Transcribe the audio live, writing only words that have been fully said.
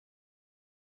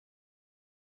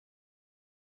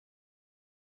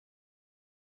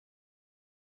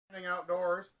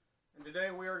Outdoors, and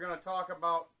today we are going to talk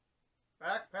about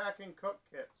backpacking cook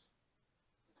kits.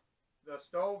 The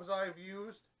stoves I've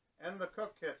used and the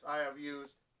cook kits I have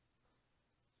used.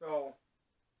 So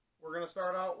we're going to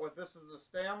start out with, this is the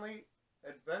STANELY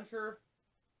Adventure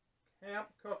Camp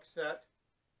Cook Set.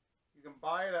 You can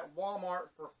buy it at Walmart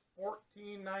for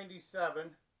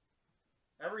 $14.97.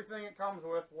 Everything it comes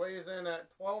with weighs in at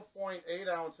 12.8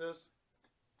 ounces.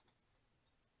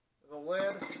 There's a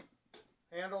lid,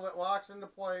 handle that locks into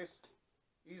place,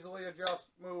 easily adjusts,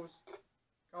 moves.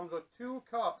 Comes with 2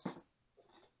 cups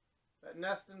that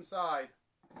nest inside.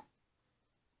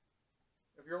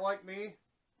 If you're like me,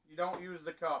 you don't use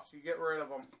the cups, you get rid of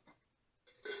them.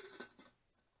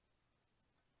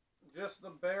 Just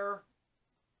the bare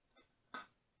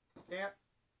camp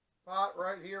pot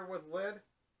right here with lid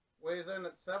weighs in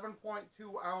at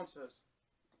 7.2 ounces.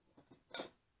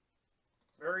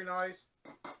 Very nice.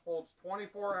 Holds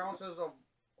 24 ounces of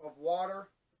water,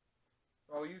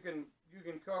 so you can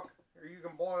cook, or you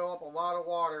can boil up a lot of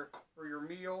water for your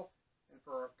meal and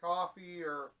for a coffee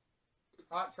or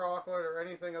hot chocolate or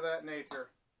anything of that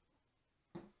nature.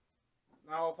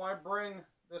 Now if I bring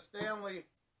the STANELY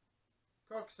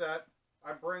cook set,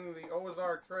 I bring the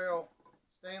OZARK Trail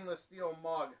stainless steel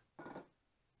mug.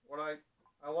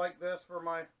 I like this for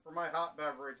my hot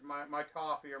beverage, my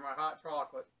coffee or my hot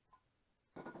chocolate.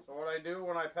 So what I do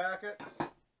when I pack it,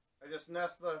 I just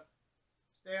nest the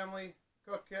STANELY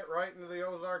cook kit right into the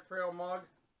OZARK Trail mug.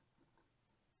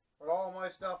 Put all my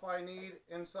stuff I need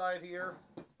inside here,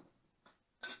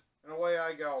 and away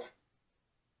I go.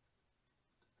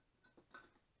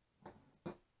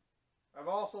 I've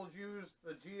also used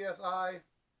the GSI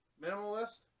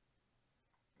Minimalist.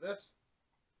 This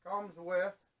comes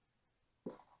with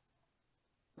a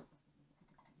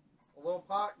little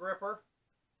pot gripper,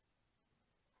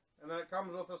 and then it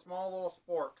comes with a small little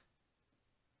spork.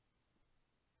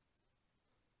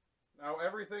 Now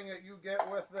everything that you get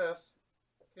with this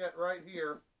kit right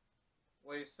here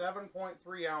weighs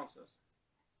 7.3 ounces.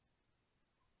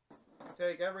 You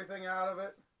take everything out of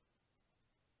it,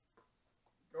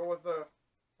 go with the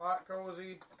pot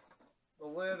cozy, the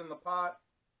lid and the pot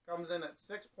comes in at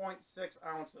 6.6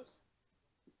 ounces.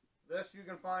 This you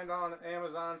can find on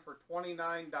Amazon for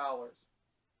 $29.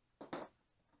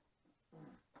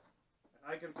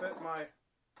 I can fit my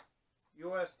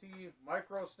UST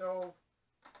micro stove,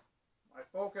 my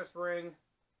focus ring,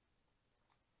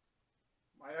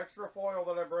 my extra foil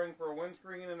that I bring for a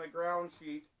windscreen and a ground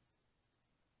sheet,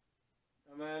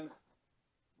 and then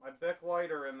my Bic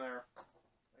lighter in there.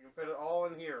 I can fit it all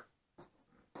in here.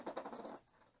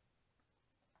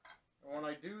 And when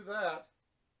I do that,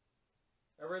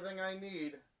 everything I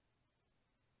need,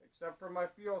 except for my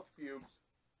fuel cubes,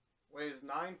 weighs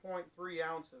 9.3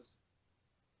 ounces.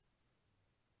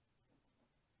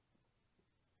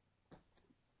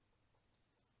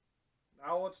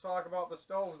 Now let's talk about the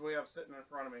stoves we have sitting in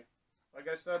front of me. Like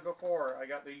I said before, I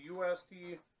got the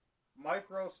UST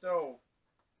micro stove.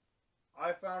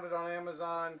 I found it on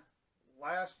Amazon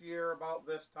last year about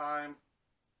this time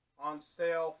on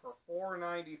sale for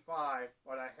 $4.95,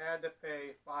 but I had to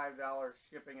pay $5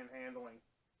 shipping and handling.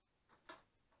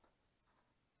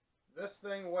 This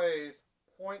thing weighs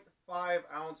 0.5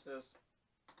 ounces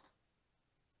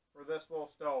for this little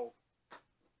stove.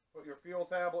 Put your fuel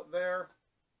tablet there.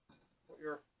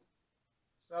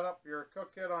 Set up your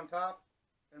cook kit on top,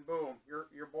 and boom,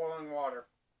 you're boiling water.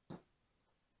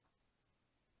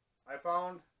 I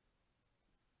found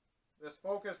this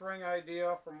focus ring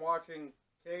idea from watching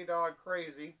K-Dog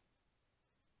Crazy.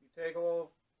 You take a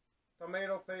little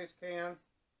tomato paste can,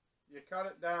 you cut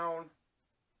it down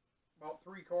about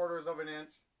 3/4 of an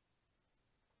inch,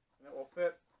 and it will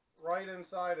fit right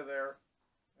inside of there,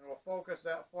 and will focus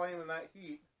that flame and that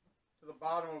heat to the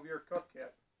bottom of your cook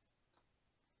kit.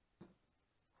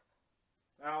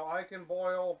 Now I can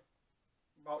boil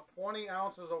about 20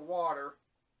 ounces of water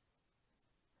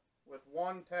with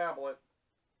one tablet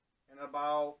in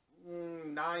about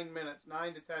 9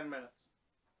 to 10 minutes.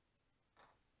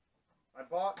 I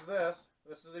bought this.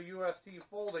 This is a UST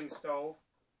folding stove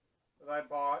that I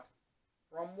bought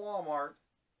from Walmart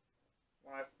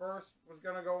when I first was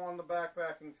going to go on the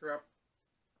backpacking trip.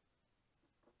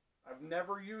 I've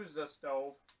never used this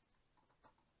stove,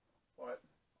 but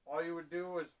all you would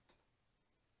do is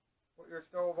put your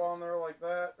stove on there like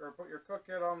that, or put your cook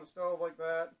kit on the stove like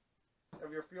that,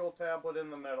 have your fuel tablet in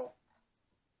the middle.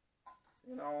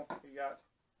 You know, you got,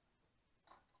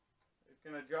 it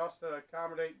can adjust to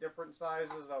accommodate different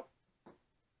sizes of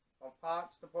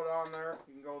pots to put on there.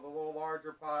 You can go with a little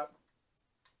larger pot.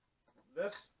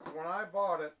 This, when I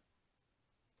bought it,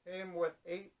 came with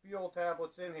 8 fuel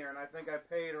tablets in here, and I think I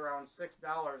paid around $6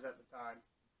 at the time.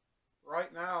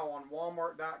 Right now on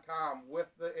Walmart.com with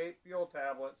the 8 fuel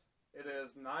tablets, it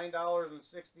is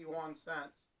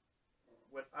 $9.61.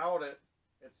 Without it,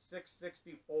 it's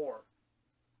 $6.64.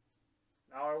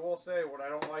 Now I will say what I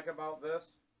don't like about this,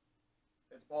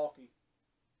 it's bulky.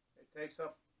 It takes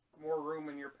up more room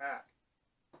in your pack.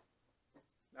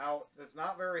 Now it's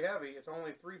not very heavy, it's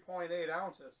only 3.8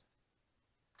 ounces.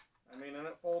 I mean, and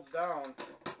it folds down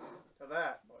to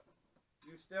that, but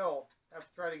you still have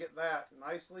to try to get that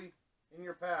nicely in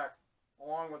your pack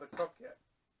along with a cook kit.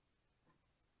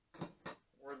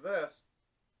 Where this,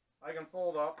 I can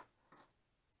fold up,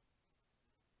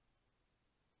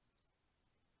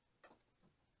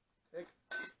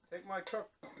 take my cook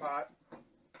pot,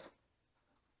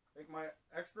 take my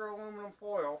extra aluminum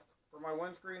foil for my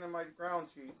windscreen and my ground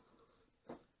sheet,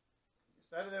 you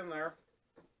set it in there,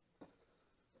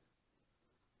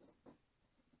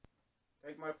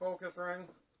 take my focus ring,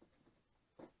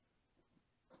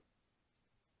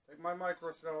 take my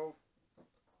micro stove,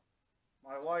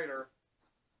 my lighter,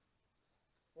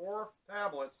 4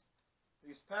 tablets.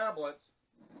 These tablets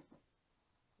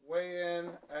weigh in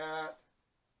at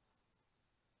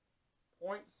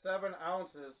 0.7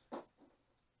 ounces,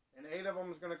 and 8 of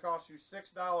them is going to cost you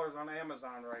 $6 on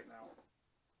Amazon right now.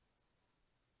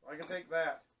 So I can take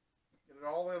that, get it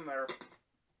all in there.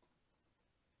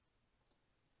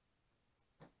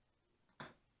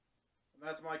 And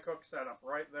that's my cook setup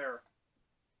right there.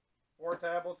 4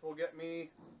 tablets will get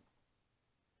me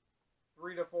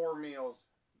 3 to 4 meals,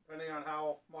 depending on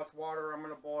how much water I'm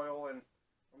going to boil and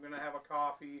I'm going to have a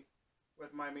coffee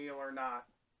with my meal or not.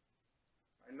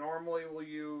 I normally will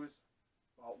use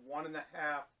about 1.5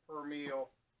 per meal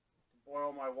to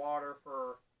boil my water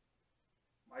for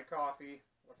my coffee,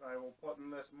 which I will put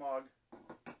in this mug,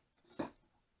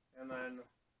 and then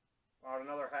about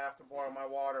another half to boil my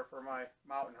water for my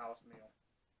Mountain House meal.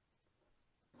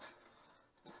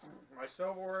 My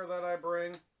silverware that I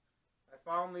bring, I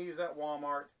found these at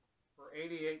Walmart for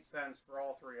 88 cents for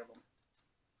all 3 of them.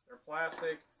 They're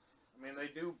plastic. I mean, they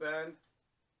do bend,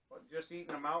 but just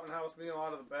eating a Mountain House meal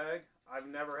out of the bag, I've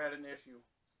never had an issue.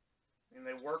 I mean,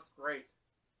 they work great.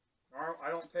 I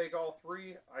don't take all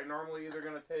 3. I normally either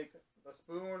going to take the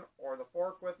spoon or the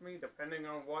fork with me, depending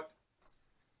on what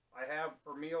I have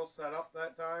for meals set up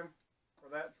that time for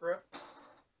that trip.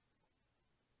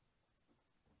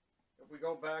 If we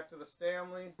go back to the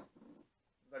Stanley,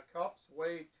 the cups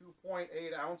weigh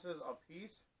 2.8 ounces a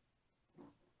piece,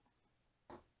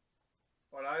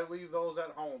 but I leave those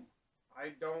at home. I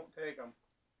don't take them.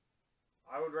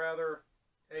 I would rather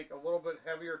take a little bit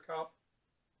heavier cup.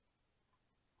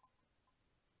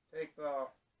 Take the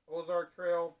Ozark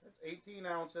Trail, it's 18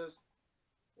 ounces,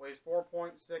 weighs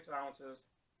 4.6 ounces,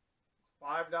 it's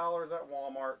 $5 at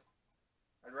Walmart.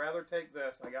 I'd rather take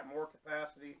this. I got more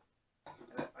capacity,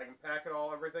 and I can pack it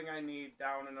all, everything I need,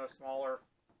 down in a smaller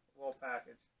little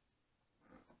package.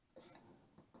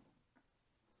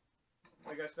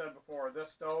 Like I said before,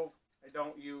 this stove I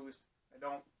don't use.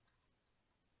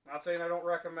 Not saying I don't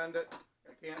recommend it.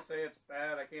 I can't say it's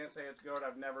bad. I can't say it's good.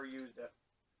 I've never used it.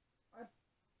 I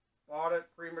bought it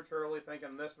prematurely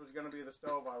thinking this was going to be the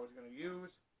stove I was going to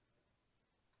use.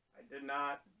 I did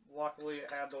not. Luckily,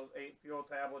 it had those 8 fuel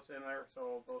tablets in there,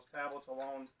 so those tablets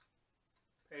alone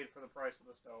paid for the price of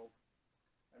the stove.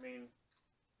 I mean,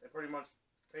 they pretty much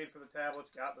paid for the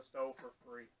tablets, got the stove for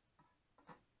free.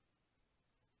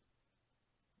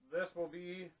 This will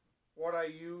be what I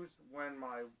use when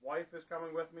my wife is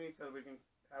coming with me, because we can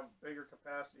have bigger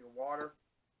capacity of water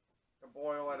to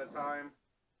boil at a time.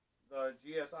 The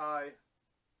GSI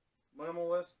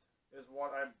Minimalist is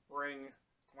what I bring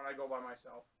when I go by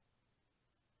myself.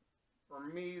 For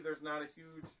me, there's not a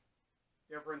huge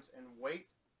difference in weight,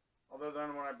 other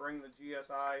than when I bring the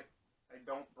GSI, I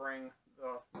don't bring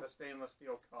the stainless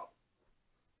steel cup.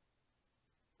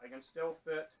 I can still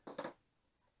fit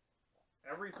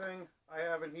everything I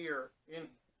have in here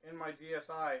in my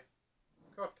GSI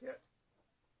cook kit,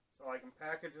 so I can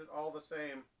package it all the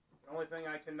same. The only thing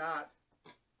I cannot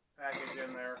package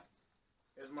in there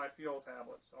is my fuel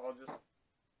tablets, so I'll just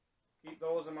keep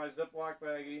those in my Ziploc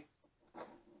baggie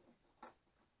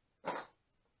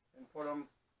and put them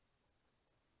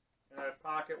in a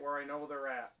pocket where I know they're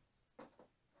at.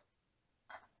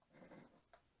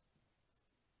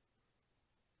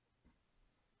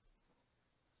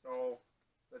 So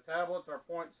the tablets are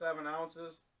 0.7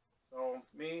 ounces. So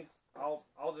me, I'll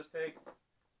just take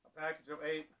a package of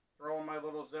 8, throw in my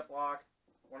little Ziploc.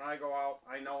 When I go out,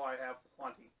 I know I have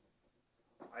plenty.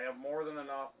 I have more than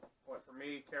enough, but for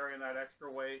me, carrying that extra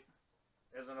weight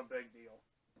isn't a big deal.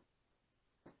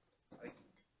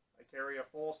 I carry a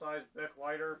full-size Bic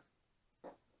lighter.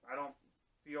 I don't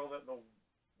feel that the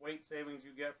weight savings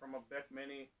you get from a Bic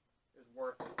Mini is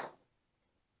worth it.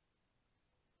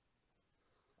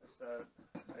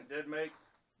 I did make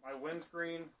my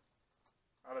windscreen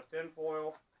out of tin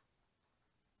foil,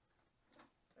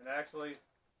 and actually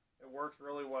it works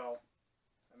really well.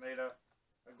 I made a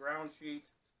ground sheet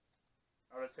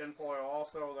out of tin foil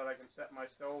also that I can set my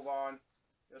stove on,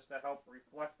 just to help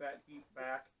reflect that heat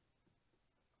back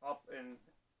up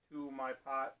into my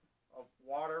pot of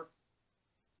water,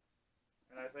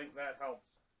 and I think that helps.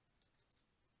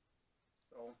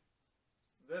 So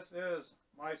this is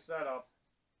my setup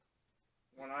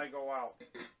when I go out.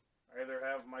 I either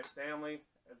have my Stanley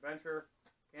Adventure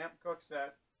Camp Cook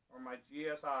Set or my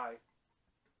GSI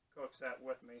cook set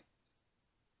with me.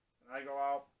 And I go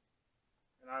out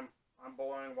and I'm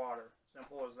boiling water.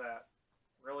 Simple as that.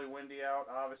 Really windy out.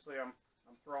 Obviously I'm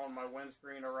throwing my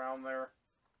windscreen around there.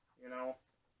 You know,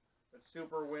 if it's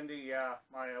super windy, yeah,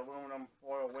 my aluminum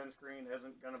foil windscreen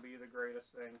isn't going to be the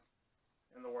greatest thing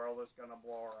in the world that's going to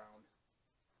blow around.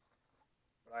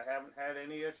 But I haven't had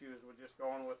any issues with just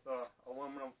going with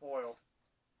aluminum foil.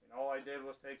 And all I did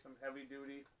was take some heavy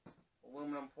duty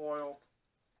aluminum foil,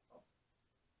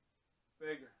 a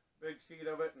big sheet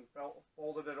of it, and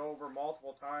folded it over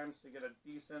multiple times to get a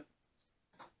decent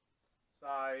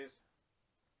size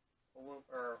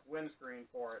windscreen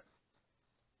for it.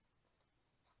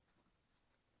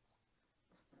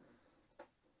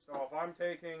 So if I'm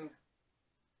taking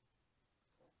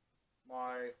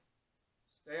my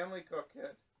Stanley cook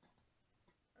kit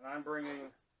and I'm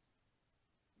bringing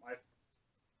my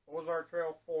Ozark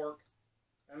Trail fork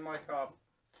and my cup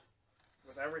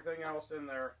with everything else in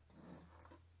there,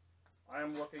 I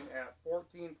am looking at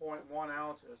 14.1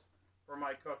 ounces for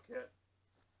my cook kit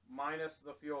minus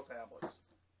the fuel tablets.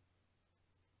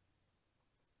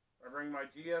 If I bring my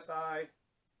GSI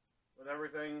with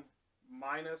everything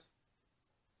minus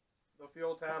the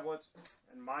fuel tablets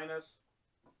and minus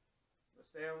the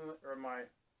Stanley or my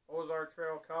Ozark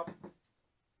Trail cup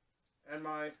and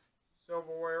my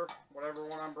silverware, whatever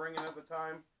one I'm bringing at the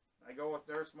time, I go with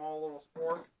their small little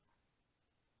spork,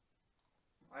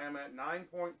 I am at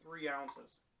 9.3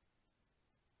 ounces.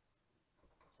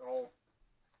 So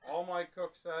all my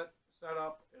cook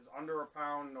setup is under a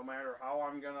pound, no matter how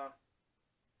I'm gonna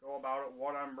go about it,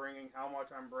 what I'm bringing, how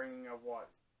much I'm bringing of what.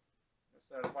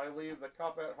 Instead, if I leave the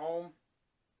cup at home,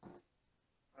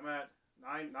 I'm at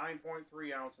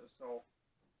 9.3 ounces. So,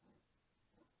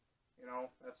 you know,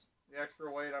 that's the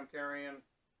extra weight I'm carrying.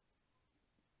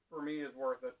 For me, is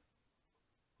worth it.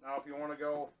 Now, if you want to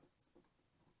go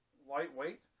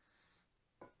lightweight,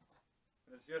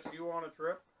 and it's just you on a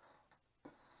trip,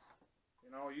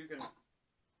 you know, you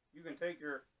can take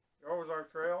your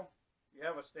Ozark Trail. You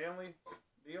have a Stanley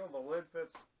deal. The lid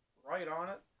fits right on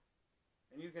it,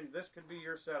 and this could be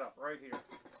your setup right here.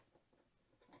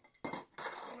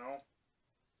 You know,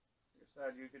 like I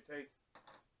said, you could take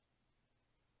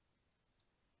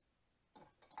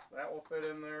that, will fit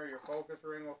in there. Your focus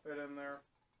ring will fit in there.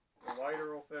 The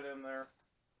lighter will fit in there.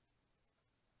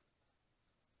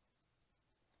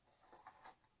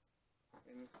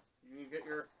 And you can get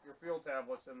your fuel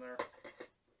tablets in there.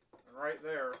 And right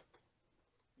there,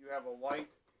 you have a light,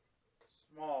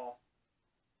 small,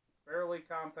 fairly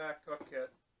compact cook kit.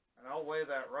 And I'll weigh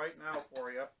that right now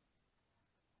for you.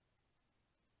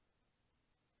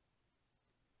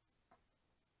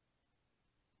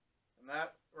 And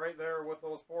that right there with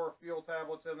those 4 fuel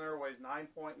tablets in there weighs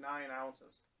 9.9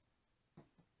 ounces.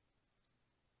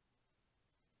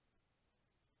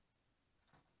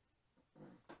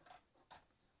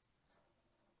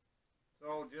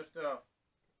 So just to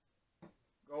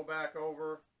go back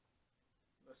over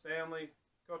the Stanley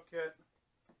cook kit,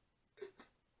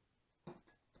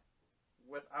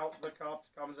 without the cups,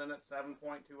 comes in at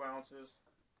 7.2 ounces,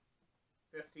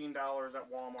 $15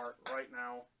 at Walmart right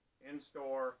now, in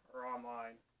store or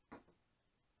online.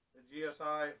 The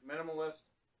GSI Minimalist,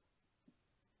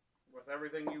 with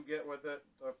everything you get with it,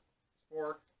 the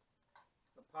spork,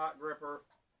 the pot gripper,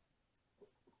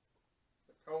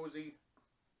 the cozy,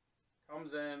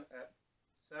 comes in at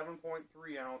 7.3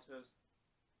 ounces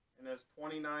and is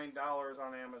 $29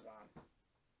 on Amazon.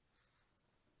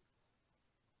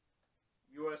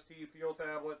 UST fuel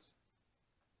tablets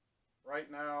right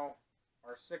now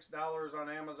are $6 on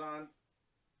Amazon.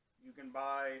 You can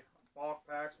buy bulk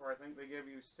packs where I think they give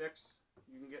you 6.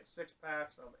 You can get 6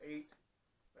 packs of 8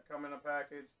 that come in a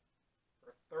package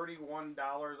for $31,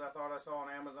 I thought I saw on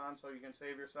Amazon, so you can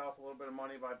save yourself a little bit of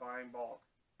money by buying bulk.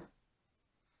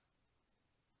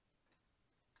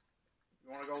 If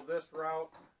you want to go this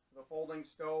route, the folding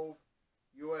stove,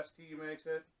 UST makes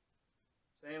it.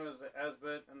 Same as the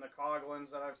Esbit and the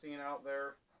Coglins that I've seen out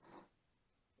there.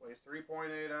 Weighs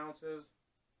 3.8 ounces,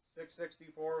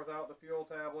 $6.64 without the fuel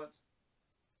tablets,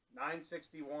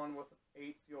 $9.61 with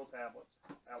 8 fuel tablets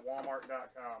at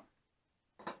Walmart.com.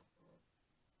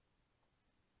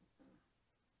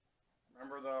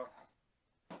 Remember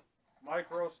the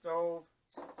micro stove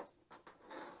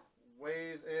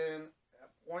weighs in at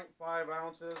 0.5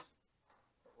 ounces.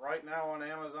 Right now on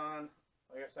Amazon,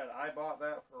 like I said, I bought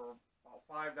that for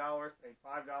about $5, paid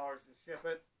 $5 to ship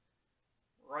it.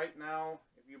 Right now,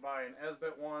 if you buy an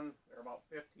Esbit one, they're about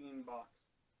 15 bucks.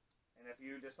 And if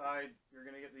you decide you're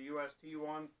going to get the UST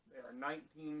one, they are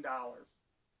 $19.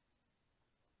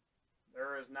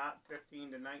 There is not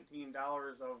 $15 to $19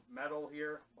 of metal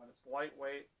here, but it's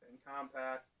lightweight and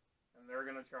compact, and they're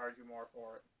going to charge you more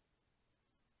for it.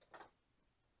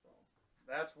 So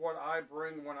that's what I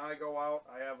bring when I go out.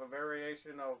 I have a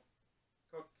variation of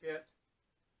cook kit,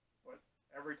 but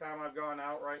every time I've gone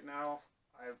out right now,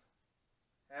 I've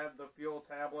had the fuel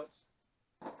tablets.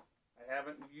 I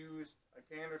haven't used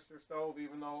a canister stove,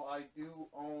 even though I do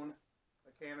own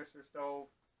a canister stove.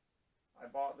 I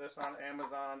bought this on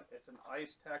Amazon. It's an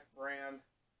Ice Tech brand.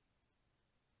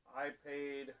 I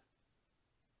paid,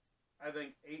 I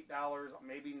think, $8,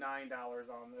 maybe $9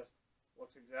 on this.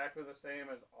 Looks exactly the same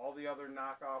as all the other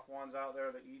knockoff ones out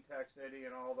there, the E-Tech City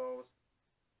and all those.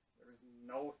 There's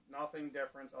nothing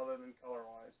different other than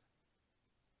color-wise.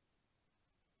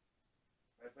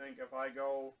 I think if I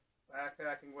go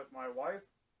backpacking with my wife,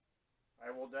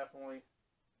 I will definitely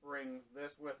bring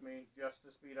this with me just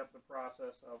to speed up the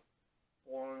process of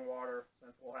boiling water,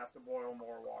 since we'll have to boil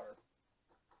more water.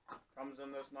 Comes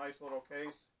in this nice little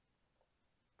case,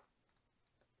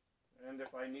 and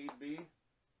if I need be,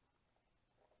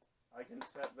 I can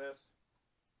set this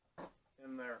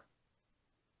in there.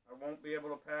 I won't be able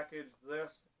to package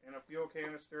this in a fuel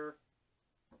canister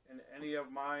in any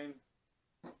of mine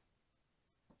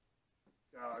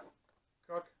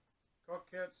cook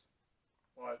kits,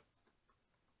 but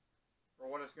for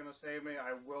what it's going to save me,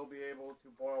 I will be able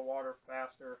to boil water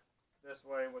faster this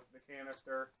way with the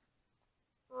canister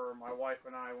for my wife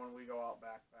and I when we go out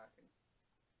backpacking.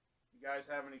 If you guys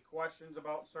have any questions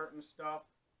about certain stuff,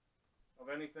 of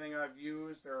anything I've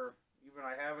used or even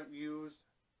I haven't used,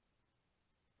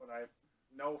 but I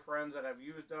know friends that have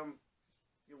used them,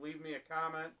 you leave me a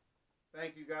comment.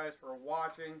 Thank you guys for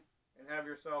watching, and have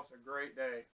yourselves a great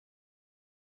day.